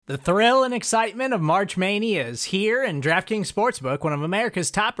The thrill and excitement of March Mania is here, and DraftKings Sportsbook, one of America's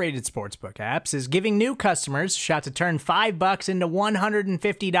top-rated sportsbook apps, is giving new customers a shot to turn $5 into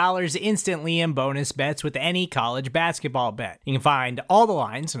 $150 instantly in bonus bets with any college basketball bet. You can find all the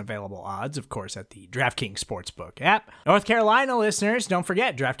lines and available odds, of course, at the DraftKings Sportsbook app. North Carolina listeners, don't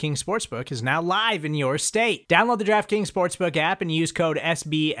forget, DraftKings Sportsbook is now live in your state. Download the DraftKings Sportsbook app and use code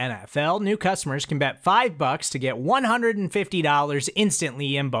SBNFL. New customers can bet $5 to get $150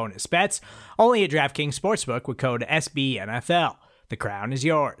 instantly in bonus bets, only at DraftKings Sportsbook with code SBNFL. The crown is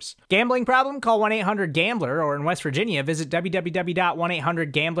yours. Gambling problem? Call 1-800-GAMBLER, or in West Virginia, visit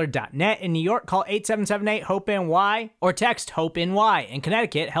www.1800gambler.net. In New York, call 877-8-HOPE-NY or text HOPE-NY. In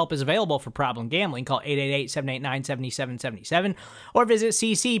Connecticut, help is available for problem gambling. Call 888-789-7777 or visit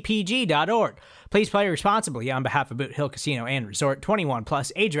ccpg.org. Please play responsibly on behalf of Boot Hill Casino and Resort. 21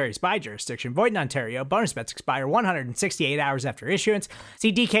 plus, age varies by jurisdiction. Void in Ontario. Bonus bets expire 168 hours after issuance.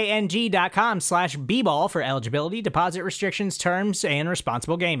 See dkng.com/bball for eligibility, deposit restrictions, terms, and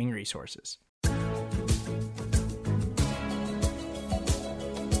responsible gaming resources.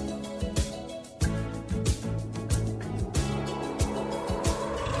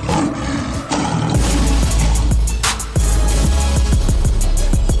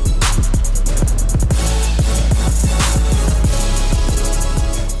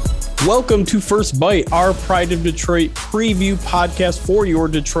 Welcome to First Bite, our Pride of Detroit preview podcast for your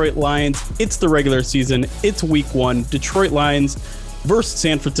Detroit Lions. It's the regular season. It's week one. Detroit Lions versus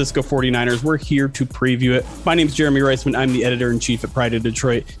San Francisco 49ers. We're here to preview it. My name is Jeremy Reisman. I'm the editor-in-chief at Pride of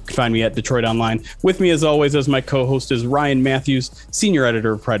Detroit. You can find me at Detroit Online. With me, as always, as my co-host is Ryan Matthews, senior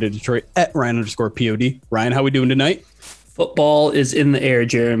editor of Pride of Detroit at Ryan_POD. Ryan, how we doing tonight? Football is in the air,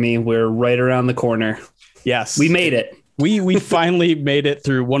 Jeremy. We're right around the corner. Yes. We made it. We finally made it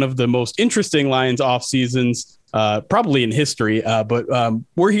through one of the most interesting Lions off seasons, probably in history. But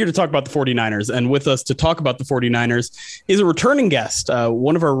we're here to talk about the 49ers. And with us to talk about the 49ers is a returning guest,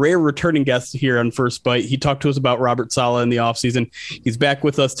 one of our rare returning guests here on First Bite. He talked to us about Robert Saleh in the offseason. He's back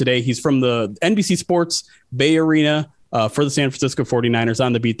with us today. He's from the NBC Sports Bay Arena for the San Francisco 49ers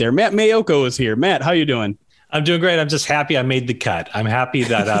on the beat there. Matt Maiocco is here. Matt, how you doing? I'm doing great. I'm just happy I made the cut. I'm happy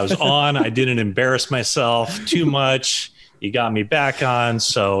that I was on. I didn't embarrass myself too much. You got me back on.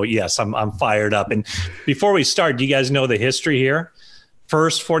 So, yes, I'm fired up. And before we start, do you guys know the history here?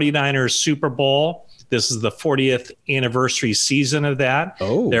 First 49ers Super Bowl. This is the 40th anniversary season of that.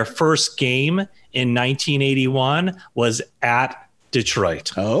 Oh. Their first game in 1981 was at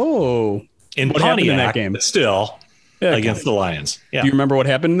Detroit. Oh. In what Pontiac, happened in that game? But still against the Lions. Yeah. Do you remember what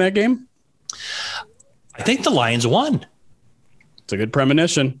happened in that game? I think the Lions won. It's a good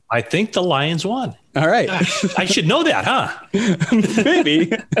premonition. I think the Lions won. All right. Gosh, I should know that, huh?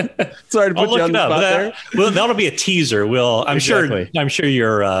 Maybe. Sorry to put you on the spot there. Well, that'll be a teaser. I'm sure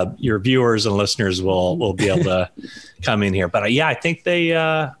your viewers and listeners will be able to come in here. But I think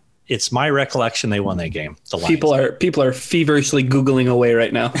it's my recollection they won that game. The Lions. People are feverishly Googling away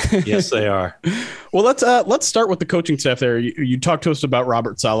right now. Yes, they are. Well, let's start with the coaching staff there. You talked to us about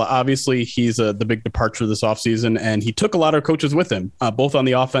Robert Saleh. Obviously, he's the big departure this offseason, and he took a lot of coaches with him, both on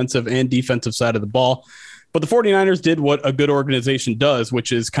the offensive and defensive side of the ball. But the 49ers did what a good organization does,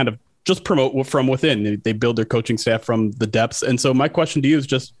 which is kind of just promote from within. They build their coaching staff from the depths. And so my question to you is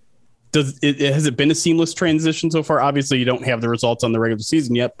just, has it been a seamless transition so far? Obviously, you don't have the results on the regular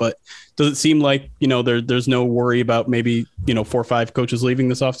season yet, but does it seem like, there's no worry about maybe, 4 or 5 coaches leaving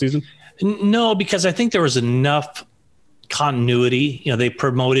this offseason? No, because I think there was enough continuity. They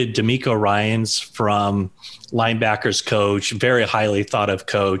promoted D'Amico Ryans from linebackers coach, very highly thought of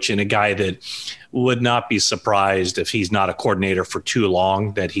coach, and a guy that would not be surprised if he's not a coordinator for too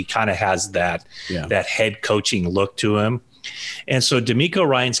long, that he kind of has that head coaching look to him. And so D'Amico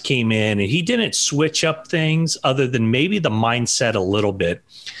Ryans came in and he didn't switch up things other than maybe the mindset a little bit.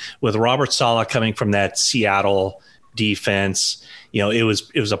 With Robert Saleh coming from that Seattle defense, it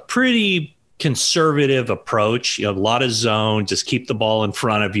was a pretty conservative approach. A lot of zone, just keep the ball in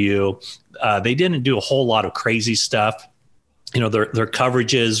front of you. They didn't do a whole lot of crazy stuff. Their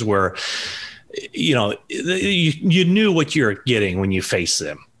coverages were, you knew what you're getting when you face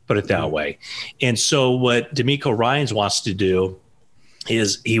them. Put it that way. And so what D'Amico Ryans wants to do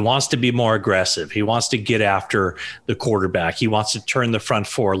is he wants to be more aggressive. He wants to get after the quarterback. He wants to turn the front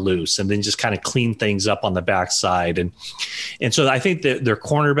four loose and then just kind of clean things up on the backside. And so I think that their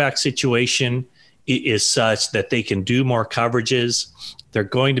cornerback situation is such that they can do more coverages. They're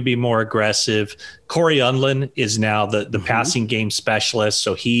going to be more aggressive. Corey Unlin is now the passing game specialist.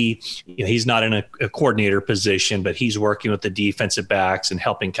 So he's not in a coordinator position, but he's working with the defensive backs and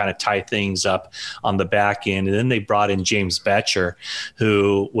helping kind of tie things up on the back end. And then they brought in James Betcher,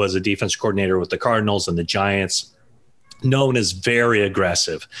 who was a defense coordinator with the Cardinals and the Giants, known as very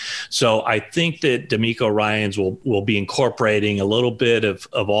aggressive. So I think that D'Amico Ryans will be incorporating a little bit of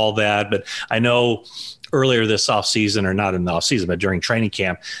all that. But I know earlier this offseason, or not in the offseason, but during training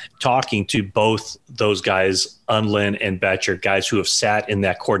camp, talking to both those guys, Unlin and Betcher, guys who have sat in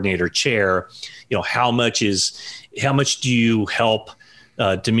that coordinator chair, how much do you help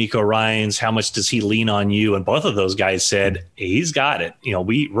D'Amico Ryans? How much does he lean on you? And both of those guys said, he's got it.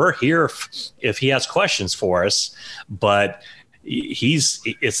 We're here if he has questions for us, but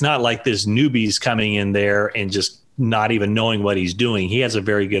it's not like this newbie's coming in there and just not even knowing what he's doing. He has a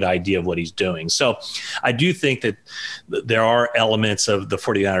very good idea of what he's doing. So I do think that there are elements of the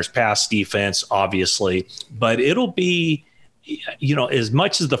 49ers pass defense, obviously, but it'll be, as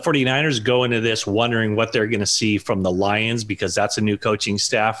much as the 49ers go into this wondering what they're going to see from the Lions, because that's a new coaching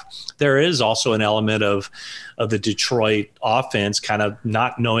staff, there is also an element of the Detroit offense kind of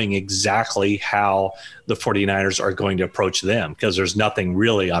not knowing exactly how the 49ers are going to approach them, because there's nothing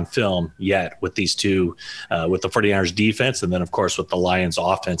really on film yet with these two, with the 49ers defense, and then, of course, with the Lions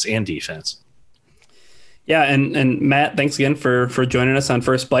offense and defense. Yeah, and Matt, thanks again for joining us on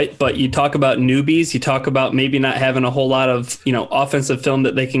First Bite. But you talk about newbies, you talk about maybe not having a whole lot of, offensive film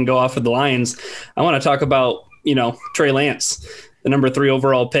that they can go off of the Lions. I want to talk about, Trey Lance, the number 3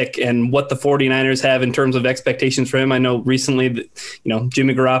 overall pick, and what the 49ers have in terms of expectations for him. I know recently that,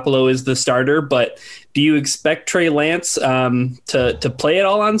 Jimmy Garoppolo is the starter, but do you expect Trey Lance to play it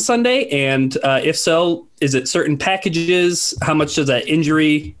all on Sunday? And if so, is it certain packages? How much does that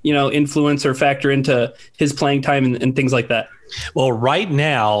injury, influence or factor into his playing time and things like that? Well, right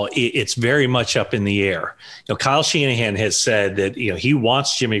now, it's very much up in the air. Kyle Shanahan has said that, he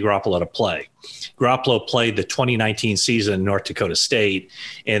wants Jimmy Garoppolo to play. Garoppolo played the 2019 season in North Dakota State,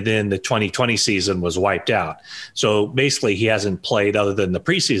 and then the 2020 season was wiped out. So basically, he hasn't played other than the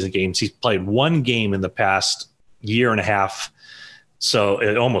preseason games. He's played one game in the past year and a half,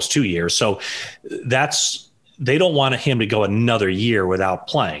 so almost 2 years. So they don't want him to go another year without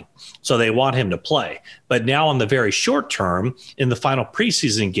playing. So they want him to play. But now in the very short term, in the final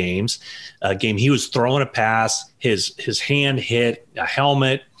preseason game, he was throwing a pass, his hand hit a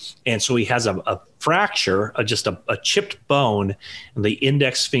helmet, and so he has a fracture, just a chipped bone in the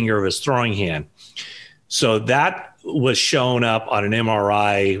index finger of his throwing hand. So that was shown up on an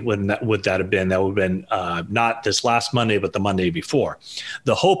MRI. When that would that have been? That would have been not this last Monday, but the Monday before.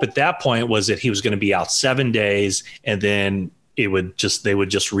 The hope at that point was that he was going to be out 7 days, and then they would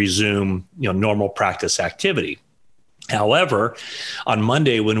just resume normal practice activity. However, on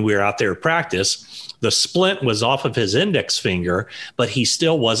Monday when we were out there at practice, the splint was off of his index finger, but he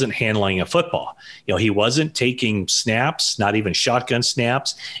still wasn't handling a football. He wasn't taking snaps, not even shotgun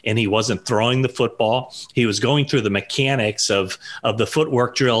snaps, and he wasn't throwing the football. He was going through the mechanics of the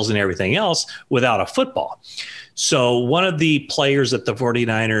footwork drills and everything else without a football. So one of the players that the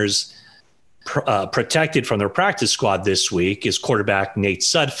 49ers protected from their practice squad this week is quarterback Nate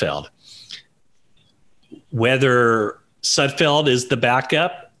Sudfeld. Whether Sudfeld is the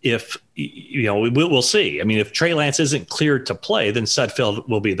backup, we'll see. I mean, if Trey Lance isn't cleared to play, then Sudfeld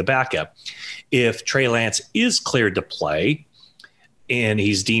will be the backup. If Trey Lance is cleared to play and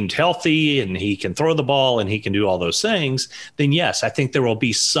he's deemed healthy and he can throw the ball and he can do all those things, then yes, I think there will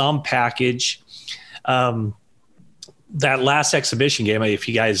be some package. That last exhibition game, if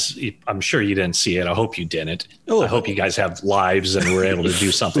you guys, I'm sure you didn't see it. I hope you didn't. I hope you guys have lives and were able to do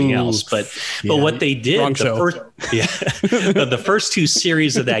something else. But what they did, the first 2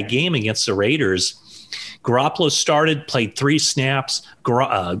 series of that game against the Raiders, Garoppolo started, played 3 snaps.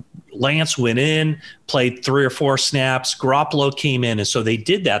 Lance went in, played 3 or 4 snaps. Garoppolo came in. And so they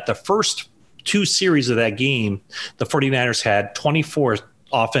did that. The first 2 series of that game, the 49ers had 24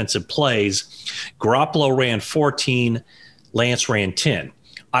 offensive plays. Garoppolo ran 14, Lance ran 10.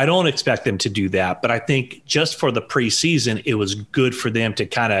 I don't expect them to do that, but I think just for the preseason, it was good for them to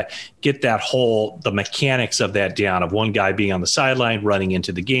kind of get the mechanics of that down, of one guy being on the sideline, running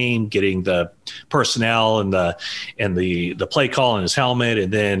into the game, getting the personnel and the play call in his helmet,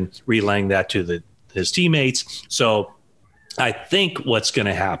 and then relaying that to his teammates. So I think what's going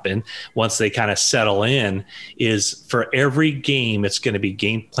to happen once they kind of settle in is for every game, it's going to be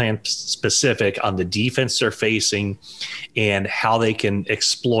game plan specific on the defense they're facing and how they can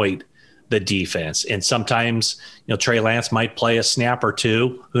exploit the defense. And sometimes, Trey Lance might play a snap or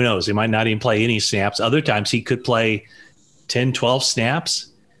 2. Who knows? He might not even play any snaps. Other times he could play 10, 12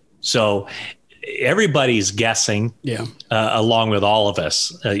 snaps. So everybody's guessing, along with all of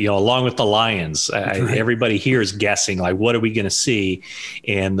us, along with the Lions. Everybody here is guessing, like, what are we going to see?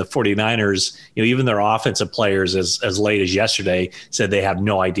 And the 49ers, even their offensive players as late as yesterday said they have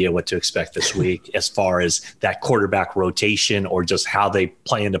no idea what to expect this week as far as that quarterback rotation or just how they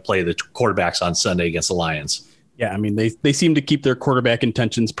plan to play the quarterbacks on Sunday against the Lions. Yeah, I mean, they seem to keep their quarterback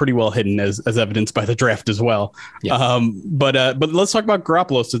intentions pretty well hidden, as evidenced by the draft as well. Yeah. But let's talk about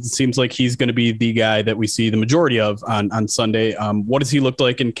Garoppolo, since it seems like he's going to be the guy that we see the majority of on Sunday. What does he look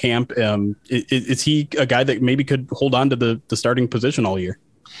like in camp? Is he a guy that maybe could hold on to the starting position all year?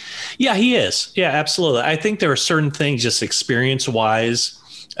 Yeah, he is. Yeah, absolutely. I think there are certain things just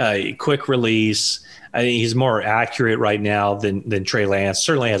experience-wise, quick release. I think he's more accurate right now than Trey Lance.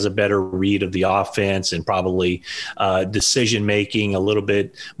 Certainly has a better read of the offense and probably decision making a little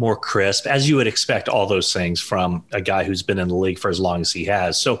bit more crisp, as you would expect all those things from a guy who's been in the league for as long as he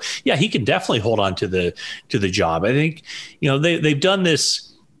has. So yeah, he can definitely hold on to the job. I think they've done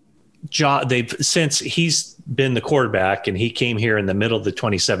this job. Since he's been the quarterback and he came here in the middle of the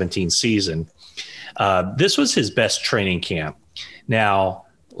 2017 season. This was his best training camp. Now,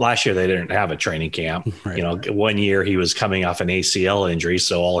 last year, they didn't have a training camp. Right. 1 year he was coming off an ACL injury,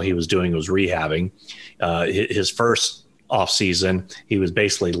 so all he was doing was rehabbing. His first offseason, he was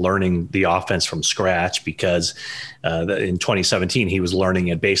basically learning the offense from scratch because in 2017, he was learning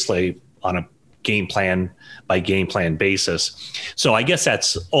it basically on a game plan by game plan basis. So I guess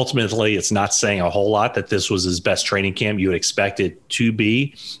that's ultimately, it's not saying a whole lot that this was his best training camp. You would expect it to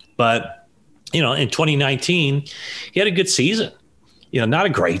be. But, in 2019, he had a good season. Not a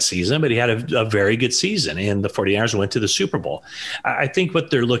great season, but he had a very good season, and the 49ers went to the Super Bowl. I think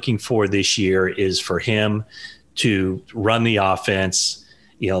what they're looking for this year is for him to run the offense.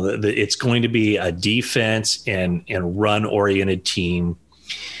 It's going to be a defense and run-oriented team,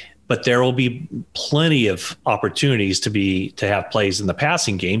 but there will be plenty of opportunities to have plays in the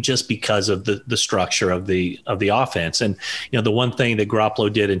passing game just because of the structure of the offense. And the one thing that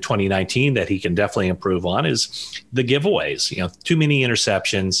Garoppolo did in 2019 that he can definitely improve on is the giveaways. Too many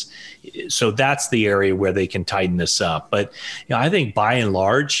interceptions. So that's the area where they can tighten this up. But I think by and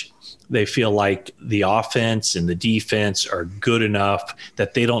large, they feel like the offense and the defense are good enough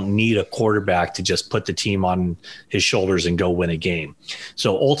that they don't need a quarterback to just put the team on his shoulders and go win a game.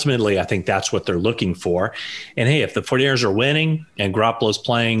 So ultimately, I think that's what they're looking for. And hey, if the 49ers are winning and Garoppolo's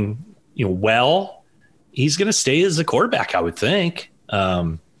playing, well, he's going to stay as a quarterback, I would think.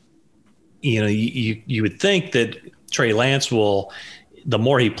 You would think that Trey Lance will, the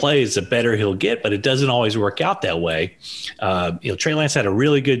more he plays, the better he'll get, but it doesn't always work out that way. Trey Lance had a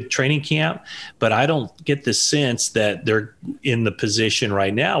really good training camp, but I don't get the sense that they're in the position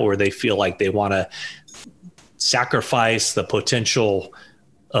right now where they feel like they want to sacrifice the potential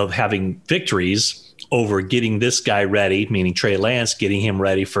of having victories over getting this guy ready, meaning Trey Lance, getting him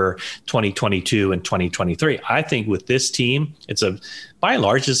ready for 2022 and 2023. I think with this team, by and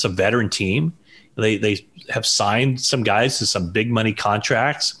large, it's a veteran team. They have signed some guys to some big money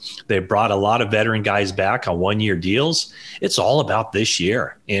contracts. They brought a lot of veteran guys back on 1-year deals. It's all about this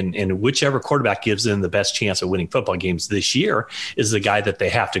year. And whichever quarterback gives them the best chance of winning football games this year is the guy that they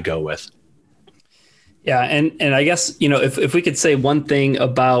have to go with. Yeah. And I guess, if we could say one thing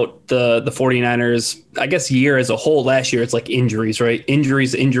about the 49ers, I guess year as a whole, last year, it's like injuries, right?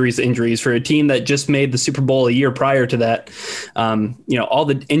 Injuries for a team that just made the Super Bowl a year prior to that. All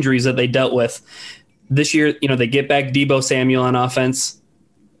the injuries that they dealt with this year, they get back Deebo Samuel on offense.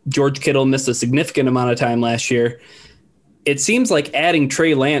 George Kittle missed a significant amount of time last year. It seems like adding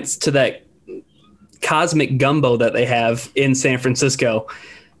Trey Lance to that cosmic gumbo that they have in San Francisco,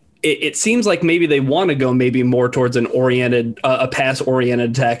 it seems like maybe they want to go maybe more towards a pass-oriented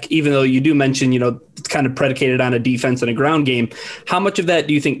attack, even though you do mention, it's kind of predicated on a defense and a ground game. How much of that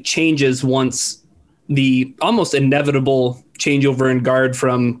do you think changes once the almost inevitable changeover in guard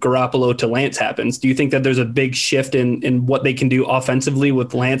from Garoppolo to Lance happens? Do you think that there's a big shift in what they can do offensively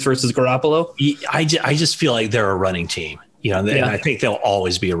with Lance versus Garoppolo? I just feel like they're a running team. And I think they'll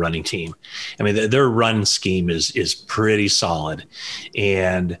always be a running team. I mean, their run scheme is pretty solid.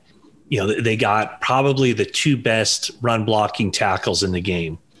 And they got probably the two best run blocking tackles in the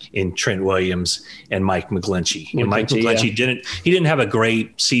game in Trent Williams and Mike McGlinchey. Mike McGlinchey didn't have a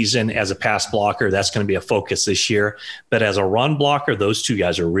great season as a pass blocker. That's going to be a focus this year. But as a run blocker, those two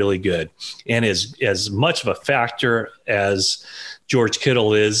guys are really good. And as much of a factor as George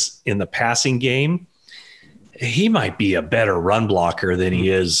Kittle is in the passing game, he might be a better run blocker than he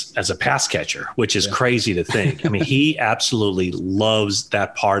is as a pass catcher, which is crazy to think. I mean, he absolutely loves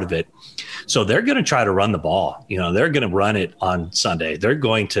that part of it. So they're going to try to run the ball. They're going to run it on Sunday. They're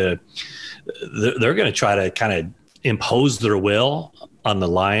going to try to kind of impose their will on the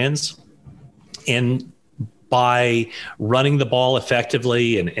Lions. And by running the ball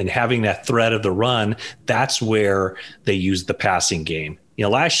effectively and having that threat of the run, that's where they use the passing game.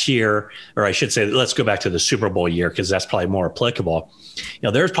 Last year, or I should say, let's go back to the Super Bowl year, because that's probably more applicable.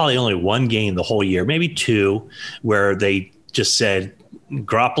 There's probably only one game the whole year, maybe two, where they just said,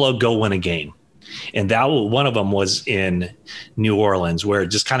 Garoppolo, go win a game. And one of them was in New Orleans, where it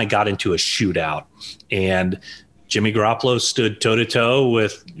just kind of got into a shootout. And Jimmy Garoppolo stood toe-to-toe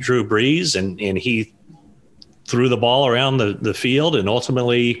with Drew Brees, and he threw the ball around the field, and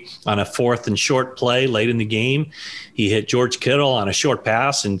ultimately on a 4th and short play late in the game, he hit George Kittle on a short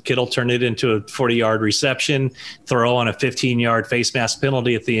pass, and Kittle turned it into a 40-yard reception, throw on a 15-yard face mask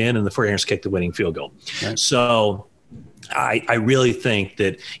penalty at the end, and the 49ers kicked the winning field goal. Right. So I really think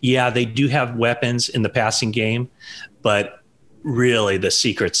that, they do have weapons in the passing game, but really the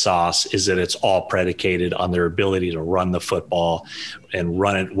secret sauce is that it's all predicated on their ability to run the football and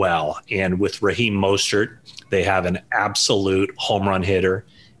run it well. And with Raheem Mostert, they have an absolute home run hitter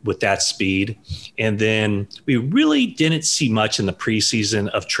with that speed. And then we really didn't see much in the preseason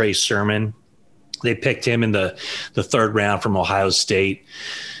of Trey Sermon. They picked him in the 3rd round from Ohio State,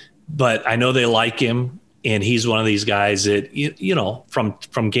 but I know they like him. And he's one of these guys that,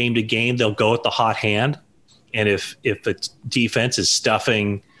 from game to game, they'll go with the hot hand. And if the defense is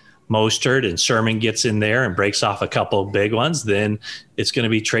stuffing Mostert and Sermon gets in there and breaks off a couple of big ones, then it's going to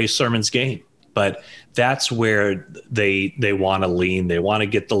be Trey Sermon's game. But that's where they want to lean. They want to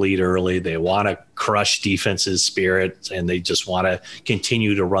get the lead early. They want to crush defense's spirit, and they just want to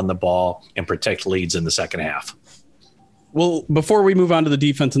continue to run the ball and protect leads in the second half. Well, before we move on to the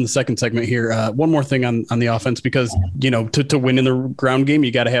defense in the second segment here, one more thing on the offense, because, to win in the ground game,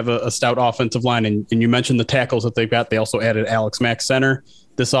 you got to have a stout offensive line. And you mentioned the tackles that they've got. They also added Alex Mack center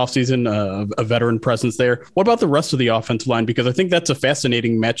this offseason, a veteran presence there. What about the rest of the offensive line? Because I think that's a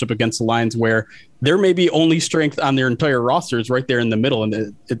fascinating matchup against the Lions, where there may be only strength on their entire roster is right there in the middle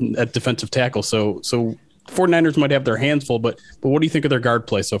and at defensive tackle. So 49ers might have their hands full, but what do you think of their guard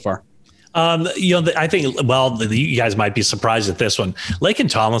play so far? I think, you guys might be surprised at this one. Laken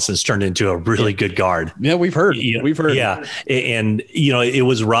Tomlinson's turned into a really good guard. Yeah, we've heard. Yeah. And, it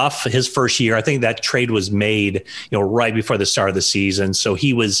was rough his first year. I think that trade was made, right before the start of the season. So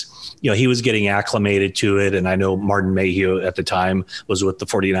he was getting acclimated to it. And I know Martin Mayhew at the time was with the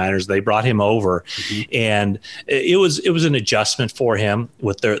 49ers. They brought him over, and it was an adjustment for him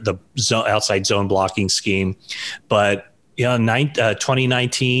with the outside zone blocking scheme. But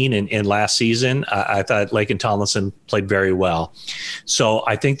 2019 and last season, I thought Laken Tomlinson played very well. So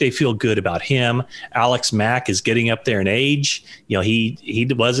I think they feel good about him. Alex Mack is getting up there in age. He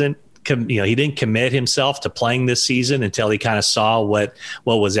didn't commit himself to playing this season until he kind of saw what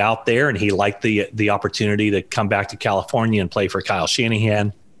was out there, and he liked the opportunity to come back to California and play for Kyle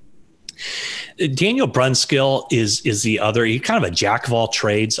Shanahan. Daniel Brunskill is the other. He's kind of a jack of all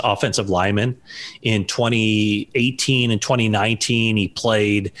trades offensive lineman. In 2018 and 2019, he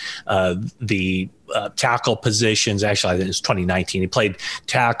played the tackle positions. Actually, I think it was 2019. He played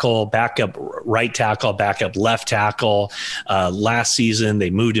tackle, backup right tackle, backup left tackle. Last season,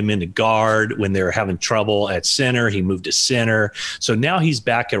 they moved him into guard when they were having trouble at center. He moved to center. So now he's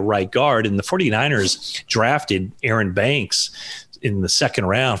back at right guard, and the 49ers drafted Aaron Banks in the 2nd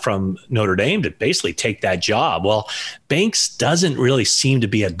round from Notre Dame to basically take that job. Well, Banks doesn't really seem to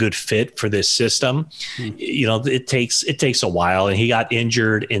be a good fit for this system. It takes a while, and he got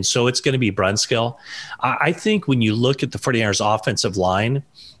injured. And so it's going to be Brunskill. I think when you look at the 49ers offensive line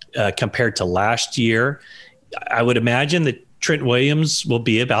compared to last year, I would imagine that Trent Williams will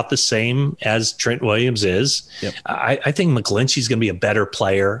be about the same as Trent Williams is. Yep. I think McGlinchey's going to be a better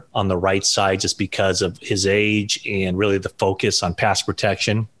player on the right side just because of his age and really the focus on pass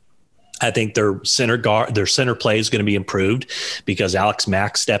protection. I think their center play is going to be improved because Alex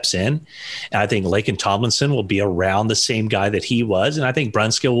Mack steps in. And I think Laken Tomlinson will be around the same guy that he was. And I think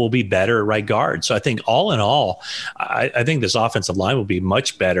Brunskill will be better at right guard. So I think all in all, I think this offensive line will be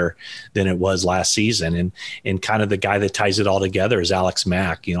much better than it was last season. And kind of the guy that ties it all together is Alex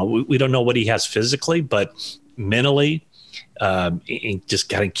Mack. We don't know what he has physically, but mentally, just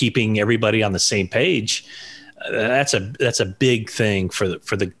kind of keeping everybody on the same page. That's a big thing for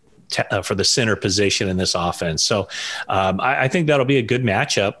the center position in this offense. So I think that'll be a good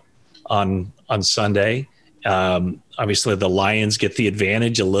matchup on Sunday. Obviously, the Lions get the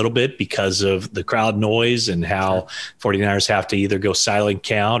advantage a little bit because of the crowd noise and how 49ers have to either go silent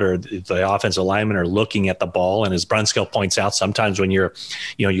count or the offensive linemen are looking at the ball. And as Brunskill points out, sometimes when you're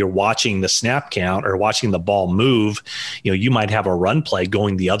watching the snap count or watching the ball move, you might have a run play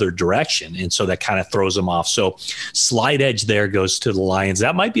going the other direction. And so that kind of throws them off. So slight edge there goes to the Lions.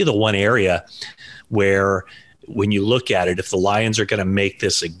 That might be the one area where when you look at it, if the Lions are going to make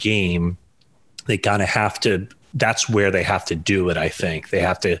this a game, they kind of have to, that's where they have to do it. I think they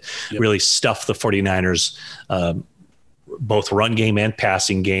have to really stuff the 49ers, both run game and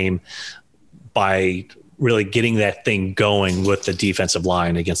passing game, by really getting that thing going with the defensive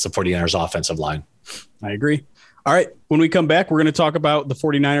line against the 49ers offensive line. I agree. All right. When we come back, we're going to talk about the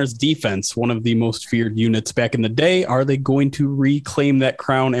 49ers defense, one of the most feared units back in the day. Are they going to reclaim that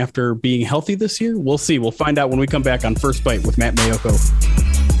crown after being healthy this year? We'll see. We'll find out when we come back on First Bite with Matt Maiocco.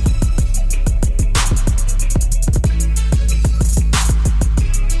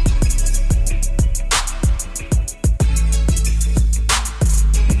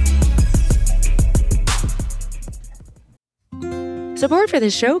 Support for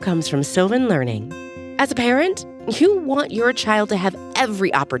this show comes from Sylvan Learning. As a parent, you want your child to have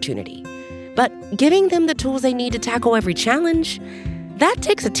every opportunity, but giving them the tools they need to tackle every challenge, that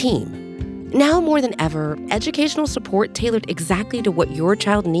takes a team. Now more than ever, educational support tailored exactly to what your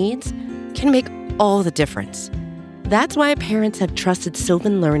child needs can make all the difference. That's why parents have trusted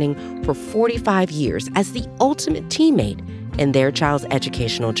Sylvan Learning for 45 years as the ultimate teammate in their child's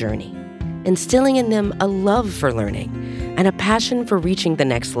educational journey, instilling in them a love for learning and a passion for reaching the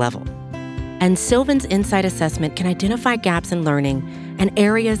next level. And Sylvan's Insight Assessment can identify gaps in learning and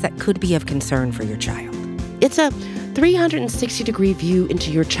areas that could be of concern for your child. It's a 360-degree view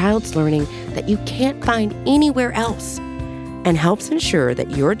into your child's learning that you can't find anywhere else, and helps ensure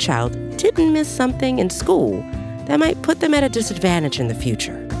that your child didn't miss something in school that might put them at a disadvantage in the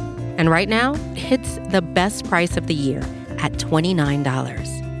future. And right now, it's the best price of the year at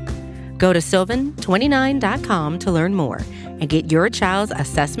 $29. Go to sylvan29.com to learn more and get your child's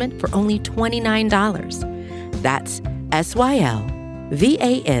assessment for only $29. That's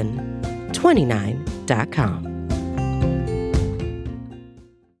SYLVAN29.com.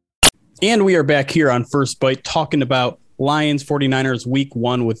 And we are back here on First Bite talking about Lions 49ers week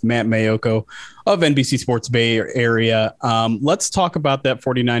 1 with Matt Maiocco of NBC Sports Bay Area. Let's talk about that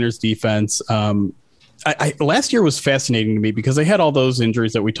 49ers defense. I last year was fascinating to me because they had all those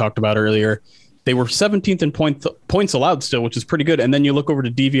injuries that we talked about earlier. They were 17th in points allowed still, which is pretty good. And then you look over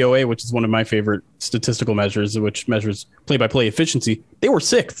to DVOA, which is one of my favorite statistical measures, which measures play-by-play efficiency. They were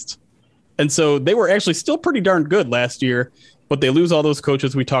 6th. And so they were actually still pretty darn good last year, but they lose all those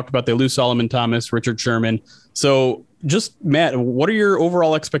coaches we talked about. They lose Solomon Thomas, Richard Sherman. So just, Matt, what are your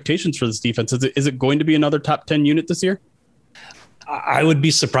overall expectations for this defense? Is it going to be another top 10 unit this year? I would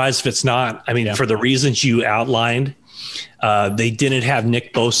be surprised if it's not. I mean, for the reasons you outlined, they didn't have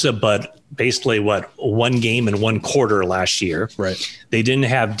Nick Bosa, but basically one game and one quarter last year. Right. They didn't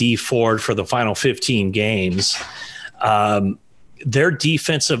have Dee Ford for the final 15 games. Their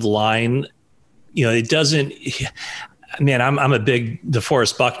defensive line, it doesn't. Man, I'm a big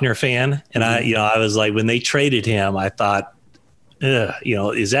DeForest Buckner fan, and I was like, when they traded him, I thought,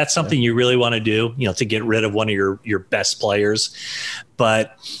 is that something you really want to do, to get rid of one of your best players?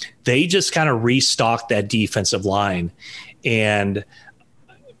 But they just kind of restocked that defensive line. And,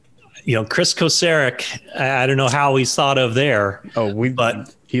 Chris Kocurek, I don't know how he's thought of there. We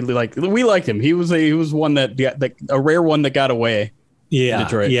liked him. He was one that a rare one that got away. Yeah. In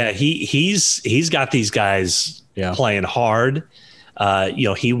Detroit. Yeah. He's got these guys playing hard.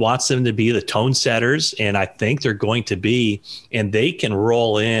 He wants them to be the tone setters, and I think they're going to be, and they can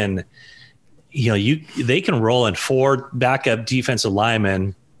roll in, they can roll in 4 backup defensive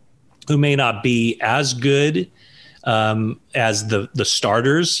linemen who may not be as good as the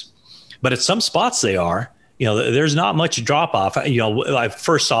starters, but at some spots they are. There's not much drop off. I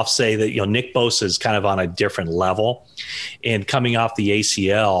first off say that, Nick Bosa is kind of on a different level, and coming off the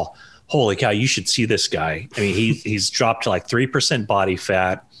ACL, holy cow, you should see this guy. I mean, he's dropped to like 3% body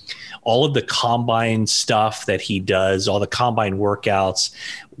fat. All of the combine stuff that he does, all the combine workouts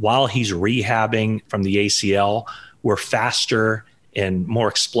while he's rehabbing from the ACL were faster and more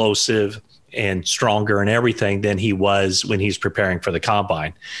explosive and stronger and everything than he was when he's preparing for the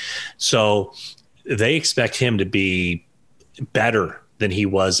combine. So they expect him to be better than he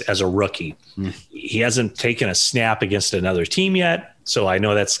was as a rookie. He hasn't taken a snap against another team yet. So I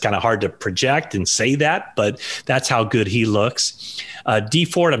know that's kind of hard to project and say that, but that's how good he looks. Dee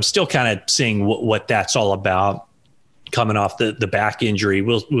Ford, I'm still kind of seeing what that's all about. coming off the back injury.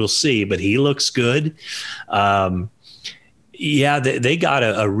 We'll see, but he looks good. They got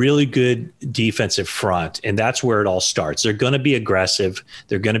a really good defensive front, and that's where it all starts. They're going to be aggressive.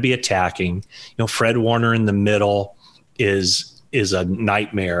 They're going to be attacking. Fred Warner in the middle is a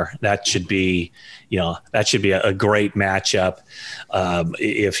nightmare. That should be a great matchup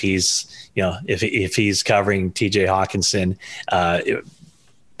if he's covering TJ Hawkinson.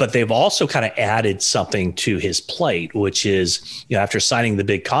 But they've also kind of added something to his plate, which is, after signing the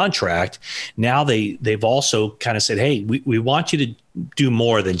big contract, now they've also kind of said, hey, we want you to do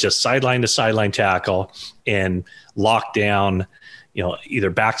more than just sideline to sideline tackle and lock down,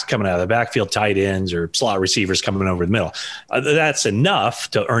 either backs coming out of the backfield, tight ends, or slot receivers coming over the middle. That's enough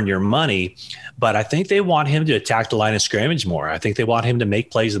to earn your money, but I think they want him to attack the line of scrimmage more. I think they want him to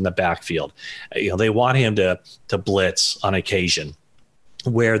make plays in the backfield. They want him to blitz on occasion.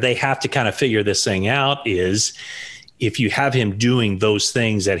 Where they have to kind of figure this thing out is if you have him doing those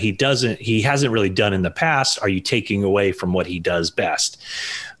things that he hasn't really done in the past, are you taking away from what he does best?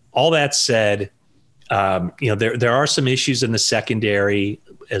 All that said, there are some issues in the secondary,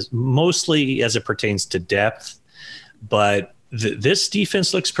 mostly as it pertains to depth, but this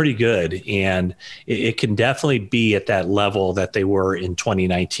defense looks pretty good, and it can definitely be at that level that they were in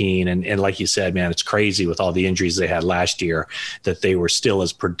 2019. And like you said, man, it's crazy with all the injuries they had last year that they were still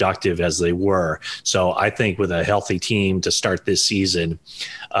as productive as they were. So I think with a healthy team to start this season,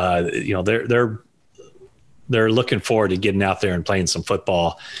 they're looking forward to getting out there and playing some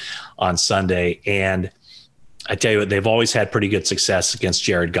football on Sunday. And I tell you what, they've always had pretty good success against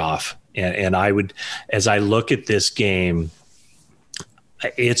Jared Goff. And I would, as I look at this game,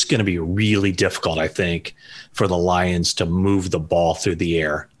 it's going to be really difficult, I think, for the Lions to move the ball through the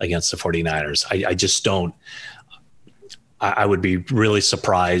air against the 49ers. I just don't. I would be really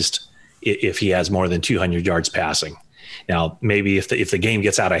surprised if he has more than 200 yards passing. Now, maybe if the game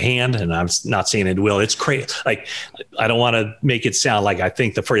gets out of hand, and I'm not saying it will, it's crazy. Like, I don't want to make it sound like I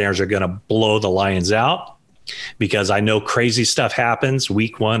think the 49ers are going to blow the Lions out, because I know crazy stuff happens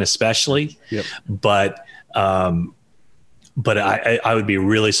week one, especially. Yep. But I would be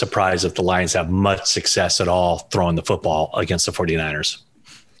really surprised if the Lions have much success at all throwing the football against the 49ers.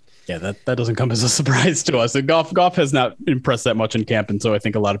 Yeah, that doesn't come as a surprise to us. Goff has not impressed that much in camp, and so I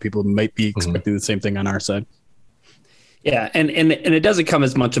think a lot of people might be expecting the same thing on our side. Yeah, and it doesn't come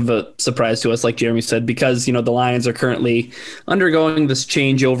as much of a surprise to us, like Jeremy said, because the Lions are currently undergoing this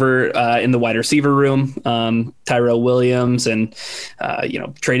changeover in the wide receiver room. Tyrell Williams and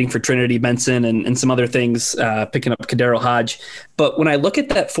trading for Trinity Benson and some other things, picking up Kadero Hodge. But when I look at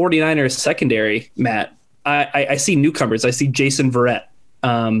that 49ers secondary, Matt, I see newcomers. I see Jason Verrett.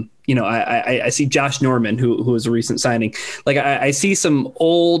 I see Josh Norman, who was a recent signing. Like I see some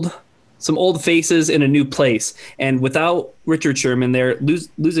old faces in a new place, and without Richard Sherman, they're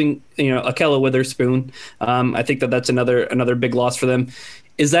losing, Akella Witherspoon. I think that's another big loss for them.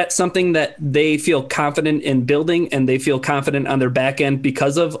 Is that something that they feel confident in building, and they feel confident on their back end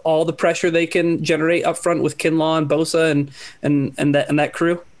because of all the pressure they can generate up front with Kinlaw and Bosa and that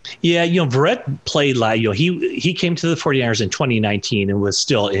crew? Yeah, Verrett played he came to the 49ers in 2019 and was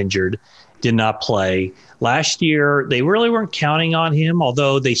still injured, did not play. Last year, they really weren't counting on him,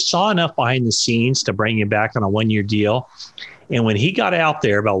 although they saw enough behind the scenes to bring him back on a one-year deal. And when he got out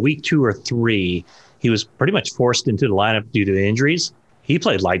there about week 2 or 3, he was pretty much forced into the lineup due to injuries. He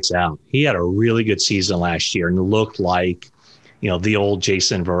played lights out. He had a really good season last year and looked like, the old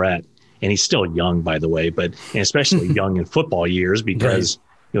Jason Verrett. And he's still young, by the way, and especially young in football years because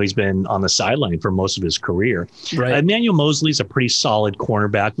he's been on the sideline for most of his career. Right. Emmanuel Mosley's a pretty solid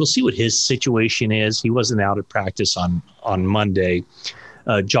cornerback. We'll see what his situation is. He wasn't out at practice on Monday.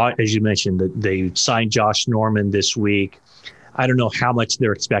 As you mentioned, they signed Josh Norman this week. I don't know how much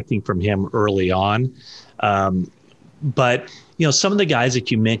they're expecting from him early on. But some of the guys that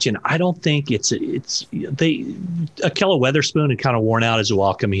you mentioned, I don't think Akella Witherspoon had kind of worn out his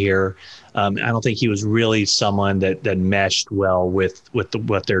welcome here. I don't think he was really someone that meshed well with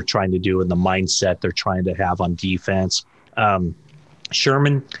what they're trying to do and the mindset they're trying to have on defense.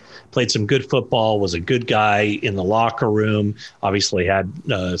 Sherman played some good football, was a good guy in the locker room, obviously had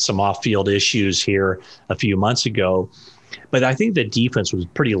some off-field issues here a few months ago. But I think the defense was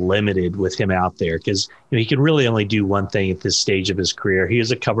pretty limited with him out there because he can really only do one thing at this stage of his career. He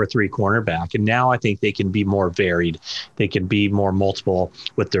is a cover 3 cornerback, and now I think they can be more varied. They can be more multiple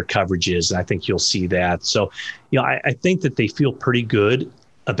with their coverages, and I think you'll see that. So, I think that they feel pretty good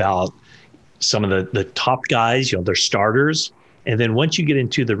about some of the top guys, their starters. And then once you get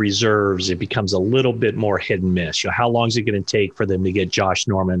into the reserves, it becomes a little bit more hit and miss. How long is it going to take for them to get Josh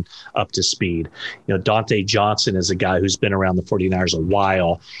Norman up to speed? Dante Johnson is a guy who's been around the 49ers a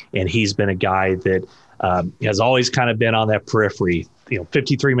while, and he's been a guy that has always kind of been on that periphery.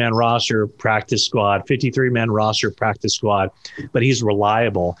 53-man roster, practice squad, 53-man roster, practice squad, but he's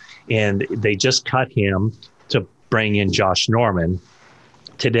reliable. And they just cut him to bring in Josh Norman.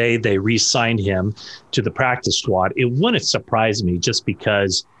 Today, they re-signed him to the practice squad. It wouldn't surprise me just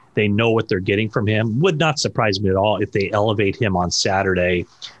because they know what they're getting from him. Would not surprise me at all if they elevate him on Saturday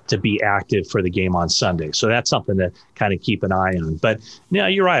to be active for the game on Sunday. So that's something to kind of keep an eye on. But no,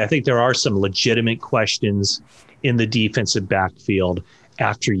 you're right. I think there are some legitimate questions in the defensive backfield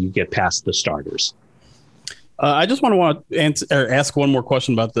after you get past the starters. I just want to ask one more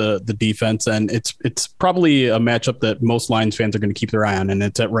question about the defense, and it's probably a matchup that most Lions fans are going to keep their eye on, and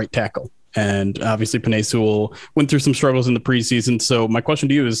it's at right tackle. And obviously, Penei Sewell went through some struggles in the preseason. So my question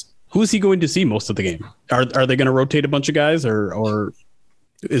to you is, who is he going to see most of the game? Are they going to rotate a bunch of guys, or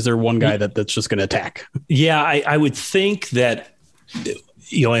is there one guy that's just going to attack? Yeah, I would think that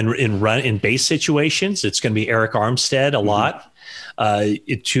in base situations, it's going to be Eric Armstead a lot.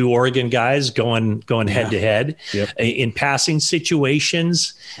 Two Oregon guys going head to head. In passing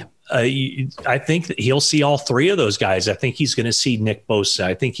situations, I think that he'll see all three of those guys. I think he's going to see Nick Bosa.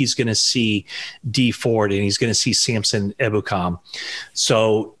 I think he's going to see Dee Ford, and he's going to see Samson Ebukam.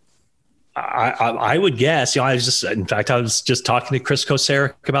 So I would guess, I was just talking to Chris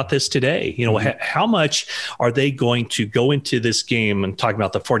Kocurek about this today. How much are they going to go into this game and talking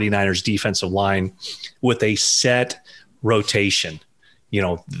about the 49ers defensive line with a set rotation?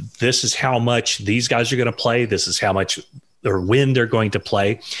 This is how much these guys are going to play. This is how much or when they're going to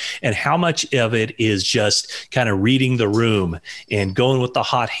play, and how much of it is just kind of reading the room and going with the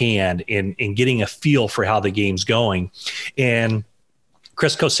hot hand and getting a feel for how the game's going. And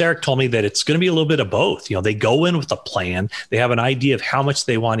Chris Kocurek told me that it's going to be a little bit of both. They go in with a plan. They have an idea of how much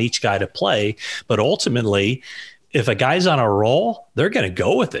they want each guy to play, but ultimately, if a guy's on a roll, they're going to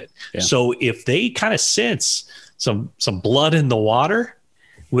go with it. Yeah. So if they kind of sense some blood in the water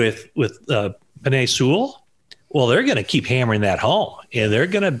with Penei Sewell, well, they're going to keep hammering that home, and they're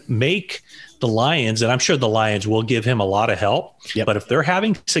going to make the Lions, and I'm sure the Lions will give him a lot of help. Yep. But if they're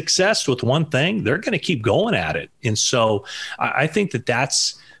having success with one thing, they're going to keep going at it. And so I think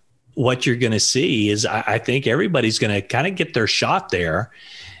that's what you're going to see is I think everybody's going to kind of get their shot there.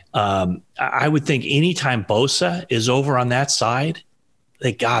 I would think anytime Bosa is over on that side,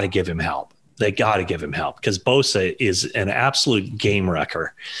 they got to give him help. They got to give him help because Bosa is an absolute game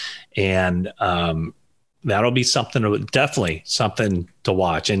wrecker. And that'll be definitely something to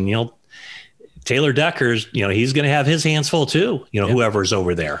watch. And, Taylor Decker's, he's going to have his hands full too, whoever's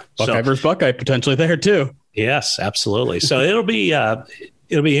over there. Buckeye versus Buckeye potentially there too. Yes, absolutely. So it'll be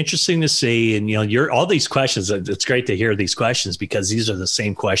interesting to see. And, all these questions, it's great to hear these questions because these are the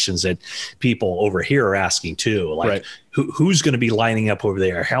same questions that people over here are asking too. Like right. Who's going to be lining up over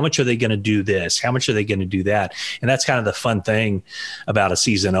there? How much are they going to do this? How much are they going to do that? And that's kind of the fun thing about a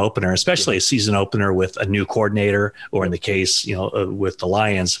season opener, especially a season opener with a new coordinator, or in the case, with the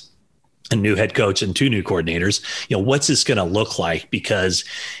Lions, a new head coach and two new coordinators. What's this going to look like? Because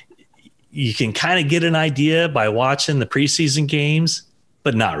you can kind of get an idea by watching the preseason games,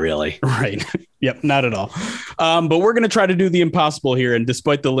 but not really. Right. Yep. Not at all. But we're going to try to do the impossible here. And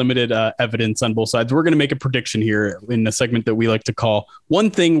despite the limited evidence on both sides, we're going to make a prediction here in the segment that we like to call One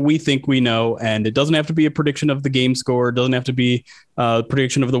Thing We Think We Know. And it doesn't have to be a prediction of the game score. It doesn't have to be a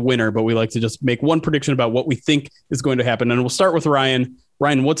prediction of the winner, but we like to just make one prediction about what we think is going to happen. And we'll start with Ryan.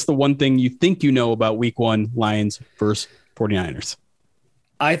 Ryan, what's the one thing you think you know about week one Lions versus 49ers?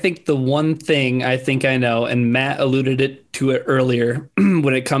 I think the one thing I think I know, and Matt alluded to it earlier,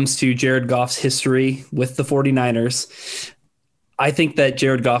 when it comes to Jared Goff's history with the 49ers, I think that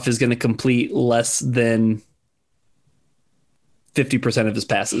Jared Goff is going to complete less than 50% of his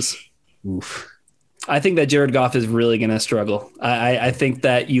passes. Oof. I think that Jared Goff is really going to struggle. I think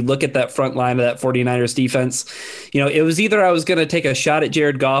that you look at that front line of that 49ers defense, it was either I was going to take a shot at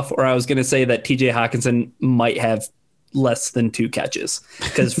Jared Goff or I was going to say that TJ Hawkinson might have less than 2 catches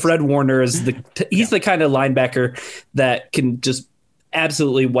because Fred Warner is he's the kind of linebacker that can just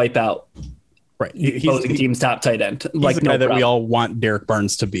absolutely wipe out opposing team's top tight end. Like the guy that we all want Derek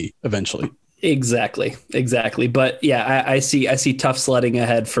Barnes to be eventually. Exactly. But yeah, I see tough sledding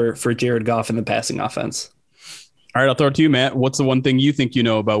ahead for Jared Goff in the passing offense. All right, I'll throw it to you, Matt. What's the one thing you think you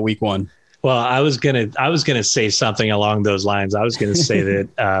know about week one? Well, I was gonna say something along those lines. I was gonna say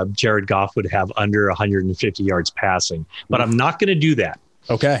that Jared Goff would have under 150 yards passing, but I'm not gonna do that.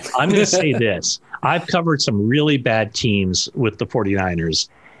 Okay. I'm going to say this. I've covered some really bad teams with the 49ers,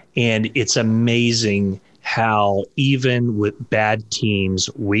 and it's amazing how even with bad teams,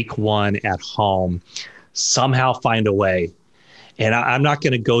 week one at home, somehow find a way. And I'm not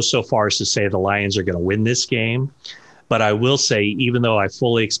going to go so far as to say the Lions are going to win this game, but I will say, even though I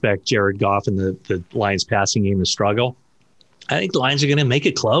fully expect Jared Goff and the Lions passing game to struggle, I think the Lions are going to make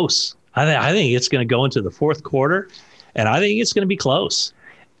it close. I think it's going to go into the fourth quarter, and I think it's going to be close.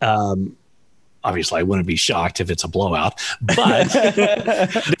 Obviously, I wouldn't be shocked if it's a blowout, but a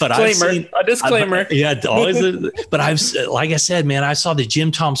disclaimer. But like I said, man, I saw the Jim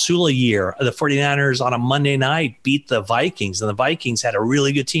Tom Sula year. The 49ers on a Monday night beat the Vikings, and the Vikings had a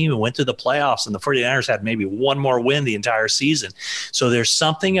really good team and went to the playoffs, and the 49ers had maybe one more win the entire season. So there's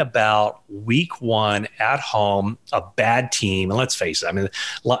something about week one at home, a bad team. And let's face it, I mean,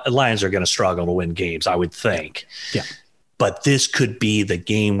 Lions are going to struggle to win games, I would think. Yeah. But this could be the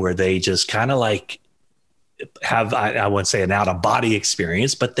game where they just kind of like have, I wouldn't say an out-of-body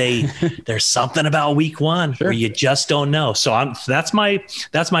experience, but there's something about week one where you just don't know. So that's my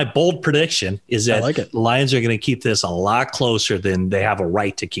bold prediction is that Lions are going to keep this a lot closer than they have a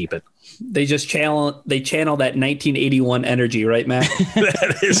right to keep it. They just channel that 1981 energy, right, Matt?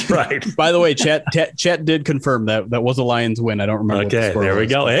 That is right. By the way, Chet did confirm that was a Lions win. I don't remember. Okay, there we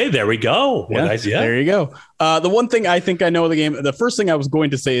go. Hey, there we go. Yeah, there you go. The one thing I think I know of the game, the first thing I was going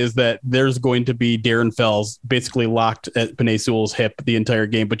to say is that there's going to be Darren Fells basically locked at Penei Sewell's hip the entire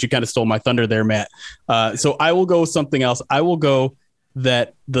game, but you kind of stole my thunder there, Matt. So I will go with something else. I will go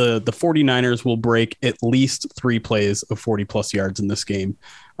that the 49ers will break at least 3 plays of 40 plus yards in this game.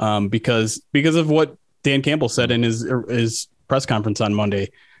 Because of what Dan Campbell said in his press conference on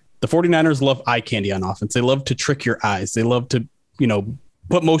Monday, the 49ers love eye candy on offense. They love to trick your eyes. They love to,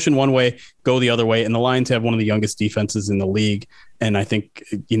 put motion one way, go the other way. And the Lions have one of the youngest defenses in the league. And I think,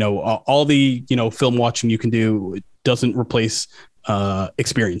 all the, film watching you can do doesn't replace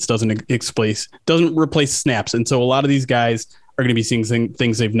experience, doesn't replace snaps. And so a lot of these guys are going to be seeing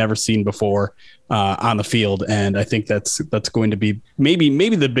things they've never seen before on the field, and I think that's going to be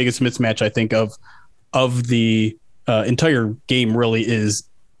maybe the biggest mismatch I think of the entire game. Really is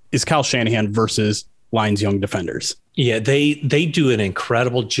Kyle Shanahan versus Lions young defenders. Yeah, they do an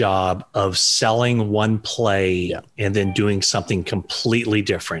incredible job of selling one play and then doing something completely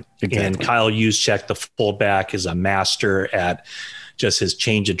different. Exactly. And Kyle Juszczyk, the fullback, is a master at just his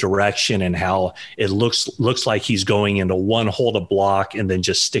change of direction and how it looks like he's going into one hole to block and then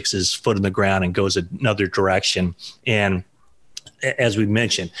just sticks his foot in the ground and goes another direction. And as we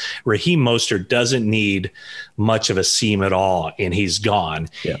mentioned, Raheem Mostert doesn't need much of a seam at all, and he's gone.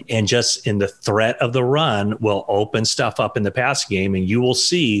 Yeah. And just in the threat of the run will open stuff up in the pass game, and you will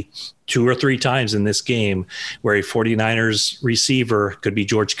see 2 or 3 times in this game where a 49ers receiver, could be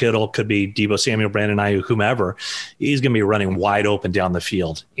George Kittle, could be Deebo Samuel, Brandon Ayuk, whomever, he's going to be running wide open down the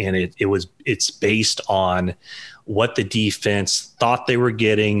field. And it's based on what the defense thought they were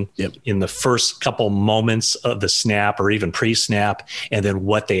getting in the first couple moments of the snap or even pre-snap, and then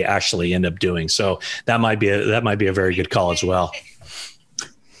what they actually end up doing. So that might be a very good call as well.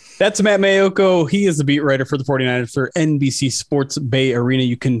 That's Matt Maiocco. He is the beat writer for the 49ers for NBC Sports Bay Arena.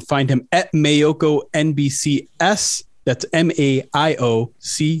 You can find him at Maiocco NBCS. That's MAIOCCO,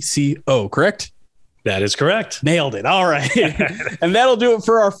 correct? That is correct. Nailed it. All right. And that'll do it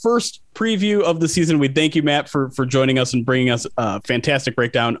for our first preview of the season. We thank you, Matt, for joining us and bringing us a fantastic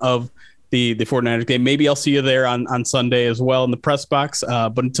breakdown of the 49ers game. Maybe I'll see you there on Sunday as well in the press box.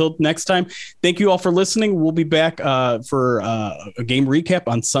 But until next time, thank you all for listening. We'll be back for a game recap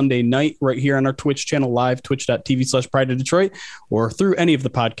on Sunday night right here on our Twitch channel, live, twitch.tv/Pride of Detroit, or through any of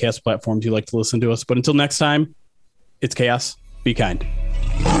the podcast platforms you like to listen to us. But until next time, it's chaos. Be kind.